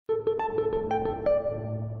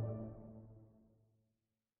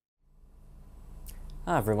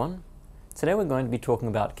Hi everyone. Today we're going to be talking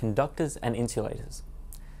about conductors and insulators.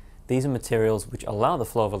 These are materials which allow the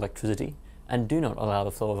flow of electricity and do not allow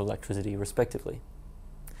the flow of electricity respectively.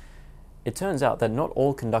 It turns out that not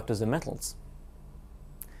all conductors are metals.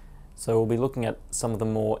 So we'll be looking at some of the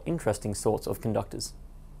more interesting sorts of conductors.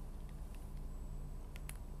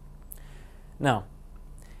 Now,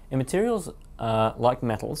 in materials like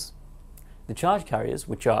metals, the charge carriers,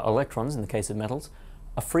 which are electrons in the case of metals,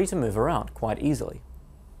 are free to move around quite easily,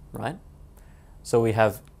 right? So we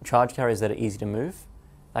have charge carriers that are easy to move,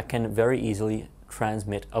 that can very easily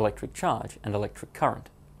transmit electric charge and electric current.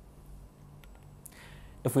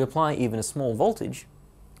 If we apply even a small voltage,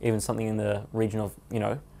 even something in the region of,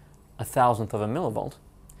 1/1000th of a millivolt,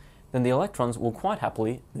 then the electrons will quite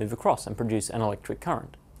happily move across and produce an electric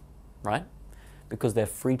current, right? Because they're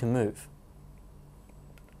free to move.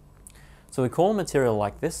 So we call a material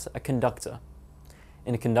like this a conductor.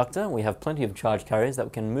 In a conductor, we have plenty of charge carriers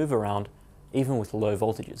that can move around even with low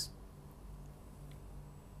voltages.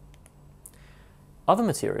 Other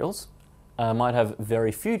materials might have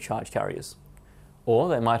very few charge carriers, or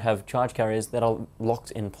they might have charge carriers that are locked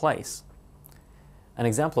in place. An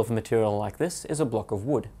example of a material like this is a block of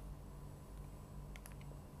wood.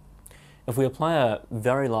 If we apply a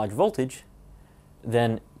very large voltage,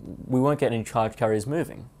 then we won't get any charge carriers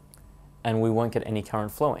moving, and we won't get any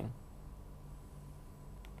current flowing.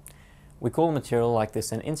 We call a material like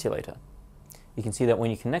this an insulator. You can see that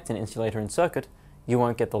when you connect an insulator in circuit, you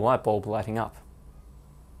won't get the light bulb lighting up.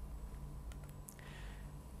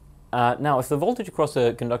 Now, if the voltage across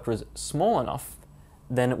a conductor is small enough,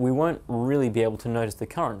 then we won't really be able to notice the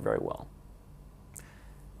current very well.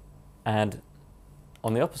 And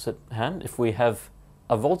on the opposite hand, if we have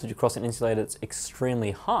a voltage across an insulator that's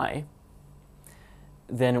extremely high,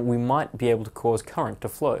 then we might be able to cause current to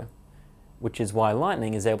flow, which is why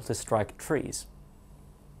lightning is able to strike trees.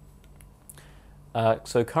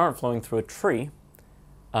 So current flowing through a tree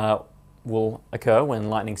will occur when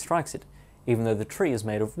lightning strikes it, even though the tree is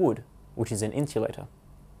made of wood, which is an insulator.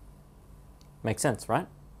 Makes sense, right?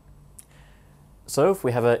 So if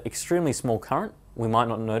we have an extremely small current, we might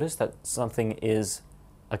not notice that something is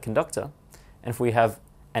a conductor, and if we have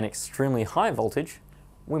an extremely high voltage,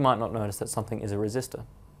 we might not notice that something is a resistor.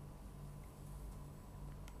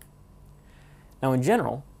 Now, in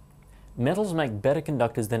general, metals make better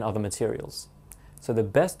conductors than other materials. So the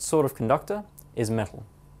best sort of conductor is metal,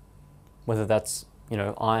 whether that's,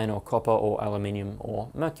 iron or copper or aluminium or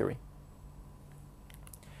mercury.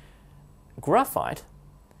 Graphite,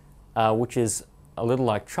 which is a little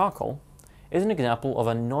like charcoal, is an example of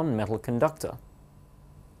a non-metal conductor.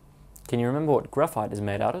 Can you remember what graphite is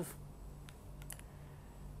made out of?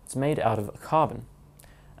 It's made out of carbon.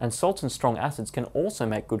 And salts and strong acids can also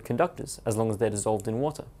make good conductors, as long as they're dissolved in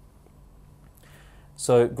water.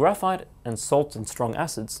 So graphite and salts and strong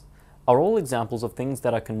acids are all examples of things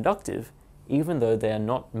that are conductive, even though they are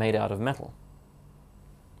not made out of metal.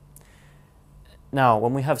 Now,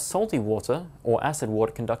 when we have salty water or acid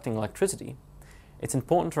water conducting electricity, it's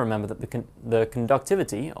important to remember that the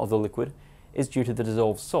conductivity of the liquid is due to the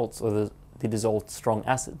dissolved salts or the dissolved strong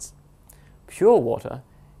acids. Pure water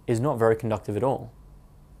is not very conductive at all,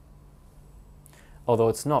 although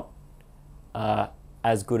it's not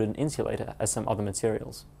as good an insulator as some other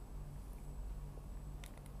materials.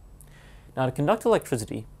 Now, to conduct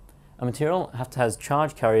electricity, a material has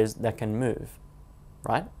charge carriers that can move,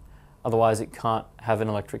 right? Otherwise, it can't have an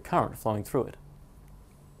electric current flowing through it.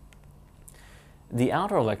 The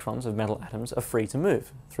outer electrons of metal atoms are free to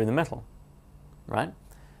move through the metal, right?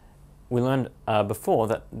 We learned before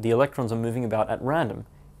that the electrons are moving about at random,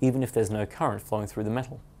 even if there's no current flowing through the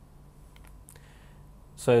metal.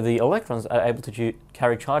 So the electrons are able to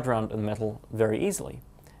carry charge around the metal very easily,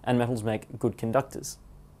 and metals make good conductors,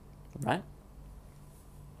 right?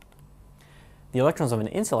 The electrons of an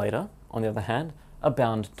insulator, on the other hand, are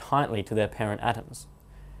bound tightly to their parent atoms.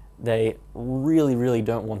 They really, really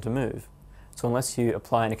don't want to move, so unless you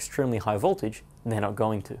apply an extremely high voltage, they're not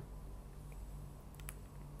going to.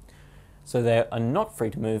 So they are not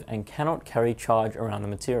free to move and cannot carry charge around the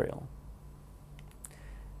material.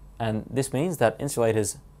 And this means that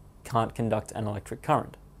insulators can't conduct an electric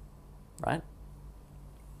current, right?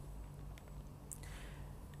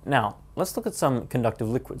 Now, let's look at some conductive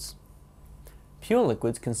liquids. Pure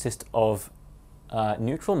liquids consist of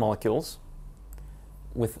neutral molecules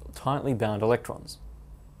with tightly bound electrons,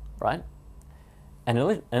 right?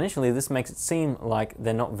 And initially this makes it seem like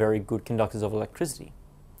they're not very good conductors of electricity,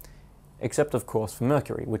 except of course for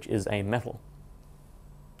mercury, which is a metal.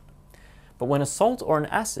 But when a salt or an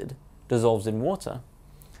acid dissolves in water,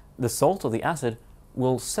 the salt or the acid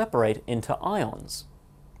will separate into ions,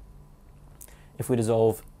 if we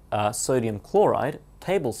dissolve sodium chloride,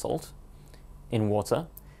 table salt, in water,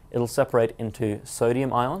 it'll separate into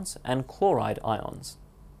sodium ions and chloride ions.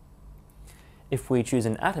 If we choose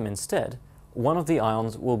an atom instead, one of the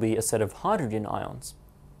ions will be a set of hydrogen ions,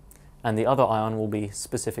 and the other ion will be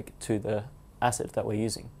specific to the acid that we're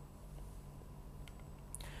using.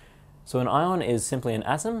 So an ion is simply an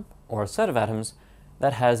atom or a set of atoms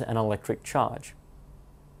that has an electric charge,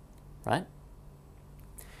 right?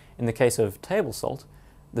 In the case of table salt,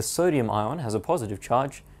 the sodium ion has a positive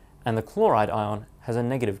charge and the chloride ion has a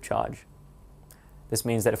negative charge. This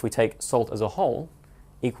means that if we take salt as a whole,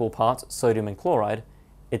 equal parts sodium and chloride,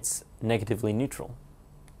 it's negatively neutral.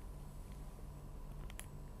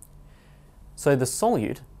 So the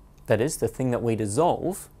solute, that is, the thing that we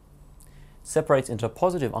dissolve, separates into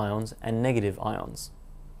positive ions and negative ions,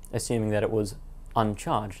 assuming that it was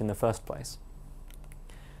uncharged in the first place.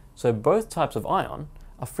 So both types of ion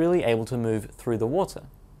are freely able to move through the water,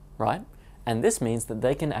 right? And this means that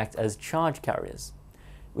they can act as charge carriers.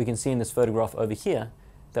 We can see in this photograph over here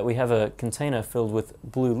that we have a container filled with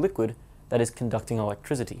blue liquid that is conducting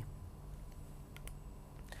electricity.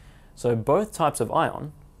 So both types of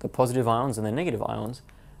ion, the positive ions and the negative ions,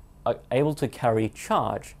 are able to carry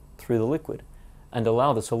charge through the liquid and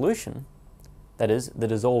allow the solution, that is, the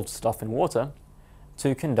dissolved stuff in water,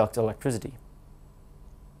 to conduct electricity,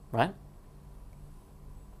 right?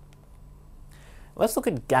 Let's look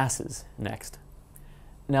at gases next.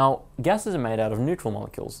 Now, gases are made out of neutral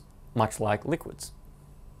molecules, much like liquids.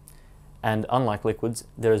 And unlike liquids,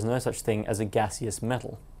 there is no such thing as a gaseous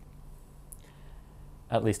metal,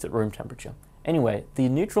 at least at room temperature. Anyway, the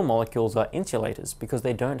neutral molecules are insulators because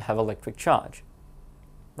they don't have electric charge,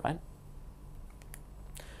 right?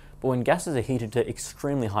 But when gases are heated to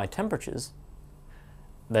extremely high temperatures,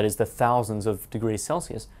 that is the thousands of degrees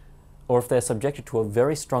Celsius, or if they're subjected to a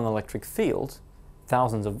very strong electric field,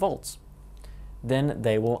 thousands of volts, then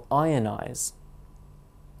they will ionize.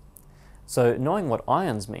 So knowing what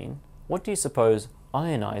ions mean, what do you suppose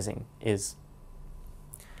ionizing is?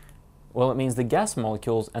 Well, it means the gas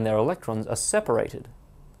molecules and their electrons are separated,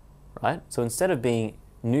 right? So instead of being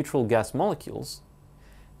neutral gas molecules,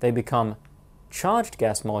 they become charged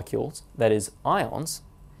gas molecules, that is ions,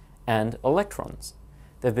 and electrons.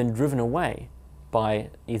 They've been driven away by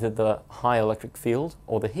either the high electric field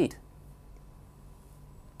or the heat.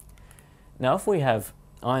 Now, if we have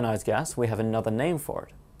ionized gas, we have another name for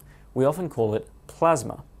it. We often call it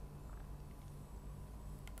plasma.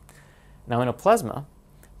 Now, in a plasma,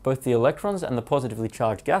 both the electrons and the positively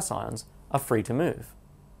charged gas ions are free to move,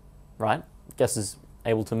 right? Gas is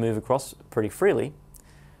able to move across pretty freely,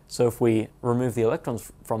 so if we remove the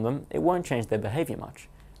electrons from them, it won't change their behavior much,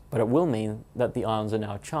 but it will mean that the ions are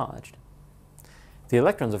now charged. The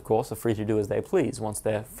electrons, of course, are free to do as they please once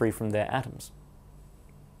they're free from their atoms.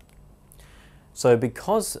 So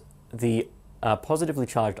because the positively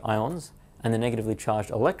charged ions and the negatively charged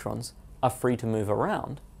electrons are free to move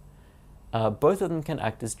around, both of them can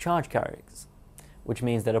act as charge carriers, which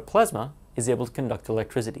means that a plasma is able to conduct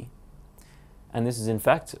electricity. And this is in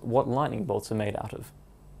fact what lightning bolts are made out of.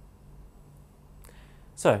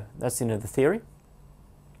 So that's the end of the theory.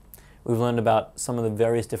 We've learned about some of the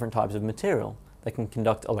various different types of material that can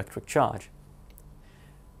conduct electric charge.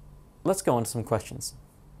 Let's go on to some questions.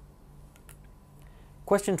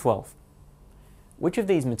 Question 12. Which of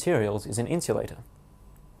these materials is an insulator?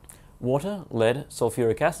 Water, lead,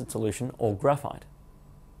 sulfuric acid solution, or graphite?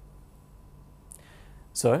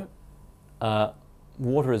 So,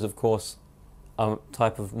 water is of course a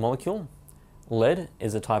type of molecule, lead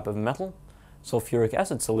is a type of metal, sulfuric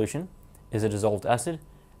acid solution is a dissolved acid,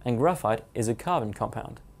 and graphite is a carbon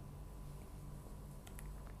compound.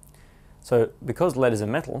 So, because lead is a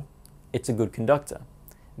metal, it's a good conductor.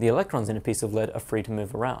 The electrons in a piece of lead are free to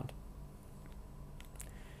move around.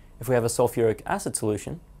 If we have a sulfuric acid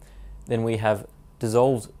solution, then we have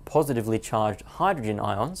dissolved positively charged hydrogen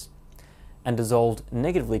ions and dissolved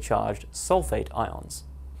negatively charged sulfate ions.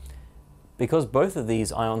 Because both of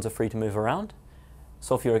these ions are free to move around,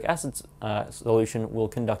 sulfuric acid solution will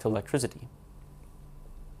conduct electricity.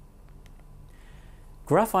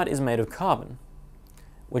 Graphite is made of carbon,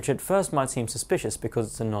 which at first might seem suspicious because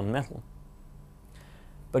it's a non-metal.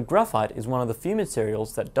 But graphite is one of the few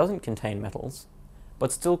materials that doesn't contain metals,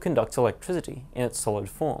 but still conducts electricity in its solid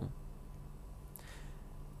form.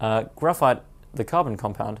 Graphite, the carbon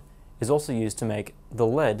compound, is also used to make the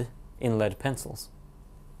lead in lead pencils.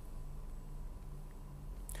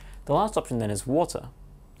 The last option then is water.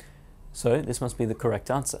 So this must be the correct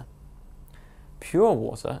answer. Pure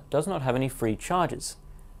water does not have any free charges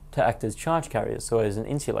to act as charge carriers, so as an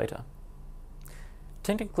insulator.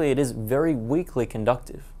 technically it is very weakly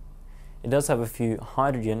conductive. It does have a few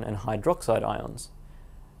hydrogen and hydroxide ions.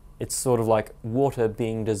 It's sort of like water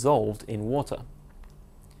being dissolved in water.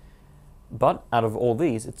 But out of all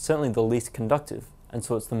these, it's certainly the least conductive, and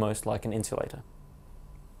so it's the most like an insulator.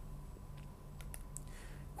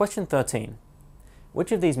 Question 13.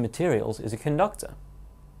 Which of these materials is a conductor?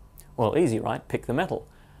 Well, easy, right? Pick the metal.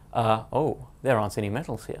 Oh, there aren't any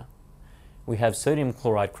metals here. We have sodium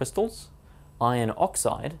chloride crystals, iron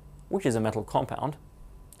oxide, which is a metal compound,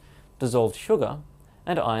 dissolved sugar,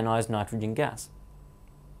 and ionized nitrogen gas.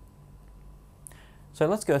 So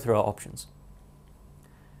let's go through our options.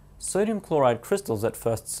 Sodium chloride crystals at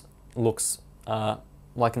first looks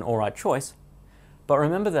like an alright choice, but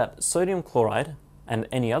remember that sodium chloride, and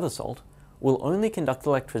any other salt, will only conduct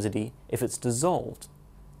electricity if it's dissolved,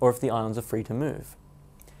 or if the ions are free to move.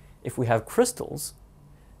 If we have crystals,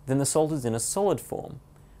 then the salt is in a solid form,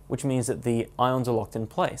 which means that the ions are locked in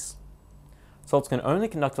place. Salts can only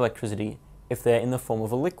conduct electricity if they're in the form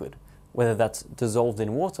of a liquid, whether that's dissolved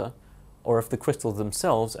in water, or if the crystals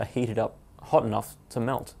themselves are heated up hot enough to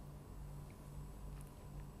melt.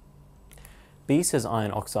 B says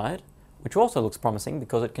iron oxide, which also looks promising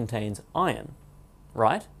because it contains iron,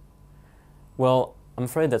 right? Well, I'm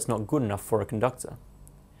afraid that's not good enough for a conductor.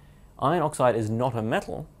 Iron oxide is not a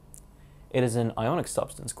metal, it is an ionic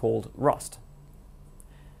substance called rust.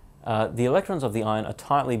 The electrons of the iron are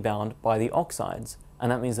tightly bound by the oxides,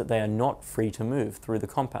 and that means that they are not free to move through the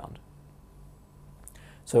compound.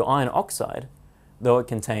 So iron oxide, though it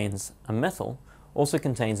contains a metal, also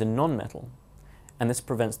contains a non-metal, and this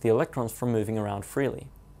prevents the electrons from moving around freely.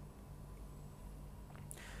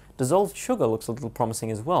 Dissolved sugar looks a little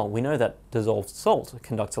promising as well. We know that dissolved salt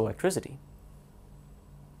conducts electricity.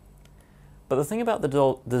 But the thing about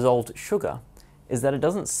the dissolved sugar is that it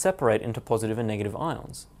doesn't separate into positive and negative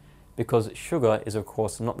ions, because sugar is of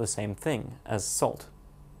course not the same thing as salt.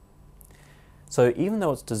 So even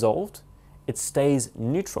though it's dissolved, it stays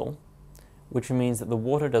neutral, which means that the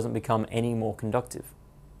water doesn't become any more conductive.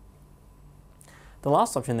 The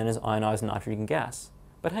last option then is ionized nitrogen gas.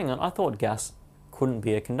 But hang on, I thought gas couldn't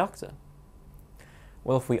be a conductor.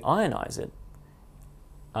 Well, if we ionize it,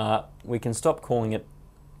 we can stop calling it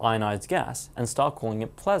ionized gas and start calling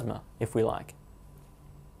it plasma, if we like.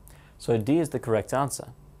 So D is the correct answer.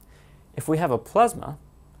 If we have a plasma,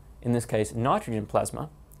 in this case nitrogen plasma,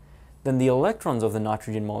 then the electrons of the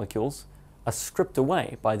nitrogen molecules are stripped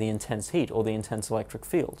away by the intense heat or the intense electric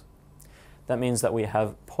field. That means that we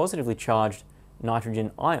have positively charged nitrogen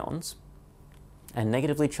ions and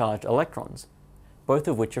negatively charged electrons, both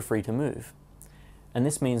of which are free to move. And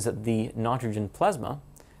this means that the nitrogen plasma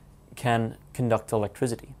can conduct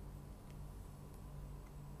electricity.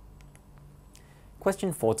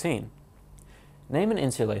 Question 14. Name an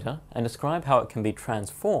insulator and describe how it can be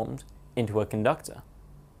transformed into a conductor.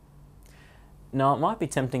 Now, it might be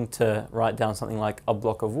tempting to write down something like a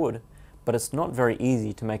block of wood, but it's not very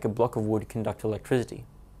easy to make a block of wood conduct electricity.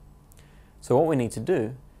 So what we need to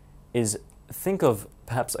do is think of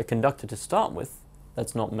perhaps a conductor to start with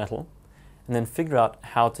that's not metal, and then figure out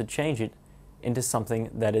how to change it into something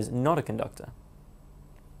that is not a conductor,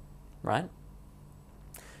 right?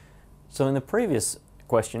 So in the previous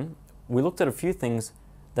question, we looked at a few things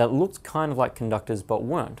that looked kind of like conductors but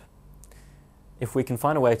weren't. If we can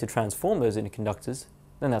find a way to transform those into conductors,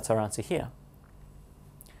 then that's our answer here.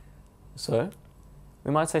 So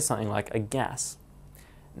we might say something like a gas.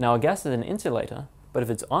 Now a gas is an insulator, but if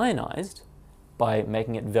it's ionized by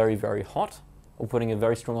making it very, very hot or putting a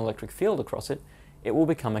very strong electric field across it, it will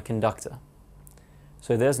become a conductor.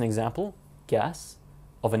 So there's an example, gas,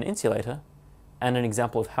 of an insulator, and an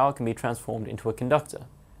example of how it can be transformed into a conductor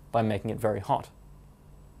by making it very hot.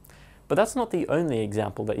 But that's not the only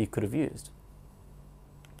example that you could have used.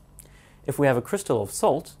 If we have a crystal of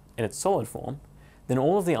salt in its solid form, then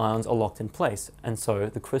all of the ions are locked in place, and so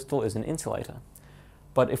the crystal is an insulator.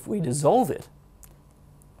 But if we dissolve it,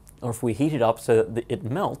 or if we heat it up so that it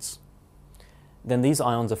melts, then these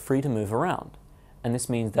ions are free to move around. And this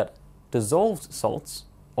means that dissolved salts,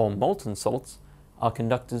 or molten salts, are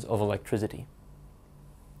conductors of electricity.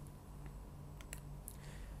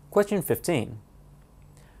 Question 15.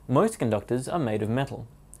 Most conductors are made of metal.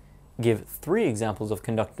 Give 3 examples of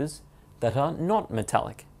conductors that are not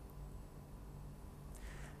metallic.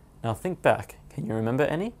 Now think back, can you remember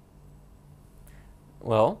any?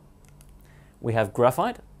 Well, we have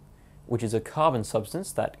graphite, which is a carbon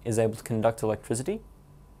substance that is able to conduct electricity.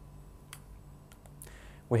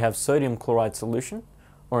 We have sodium chloride solution,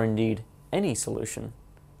 or indeed any solution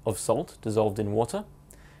of salt dissolved in water,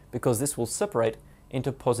 because this will separate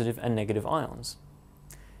into positive and negative ions.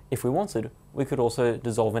 if we wanted, we could also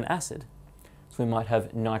dissolve an acid. So we might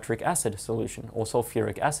have nitric acid solution or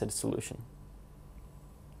sulfuric acid solution.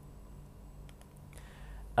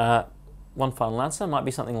 One final answer might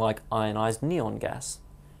be something like ionized neon gas,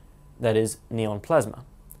 that is neon plasma.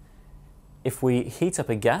 If we heat up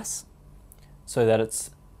a gas so that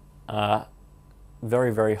it's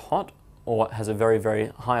very, very hot or has a very, very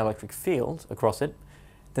high electric field across it,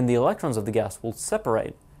 then the electrons of the gas will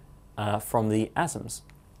separate from the atoms.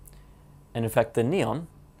 And in fact, the neon,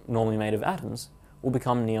 normally made of atoms, will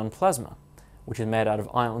become neon plasma, which is made out of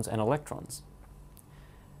ions and electrons.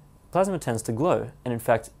 Plasma tends to glow, and in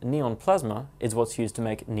fact, neon plasma is what's used to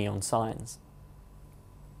make neon signs.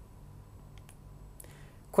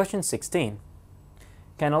 Question 16.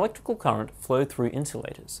 Can electrical current flow through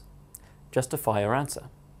insulators? Justify your answer.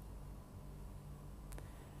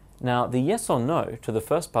 Now, the yes or no to the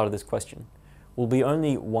first part of this question will be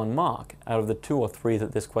only 1 mark out of the 2 or 3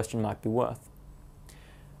 that this question might be worth.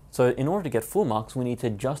 So in order to get full marks, we need to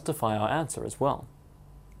justify our answer as well.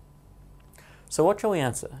 So what shall we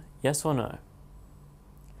answer, yes or no?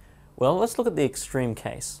 Well, let's look at the extreme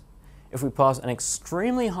case. If we pass an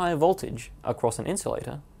extremely high voltage across an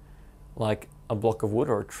insulator, like a block of wood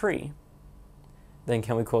or a tree, then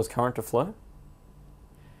can we cause current to flow?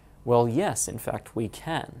 Well, yes, in fact, we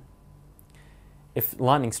can. If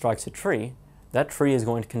lightning strikes a tree, that tree is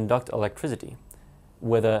going to conduct electricity,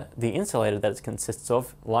 whether the insulator that it consists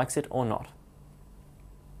of likes it or not.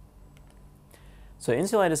 So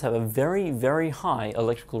insulators have a very, very high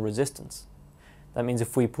electrical resistance. That means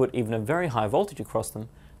if we put even a very high voltage across them,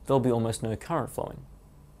 there'll be almost no current flowing.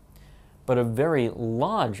 But a very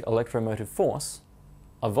large electromotive force,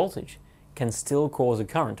 a voltage, can still cause a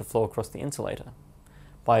current to flow across the insulator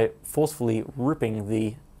by forcefully ripping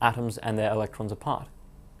the atoms and their electrons apart.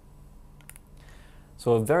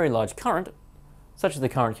 So a very large current, such as the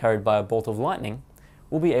current carried by a bolt of lightning,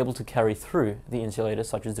 will be able to carry through the insulator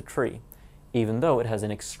such as the tree, even though it has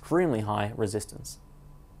an extremely high resistance.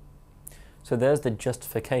 So there's the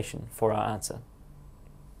justification for our answer.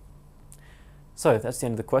 So that's the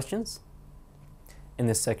end of the questions. In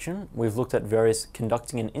this section, we've looked at various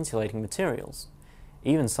conducting and insulating materials,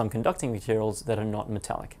 even some conducting materials that are not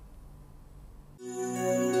metallic.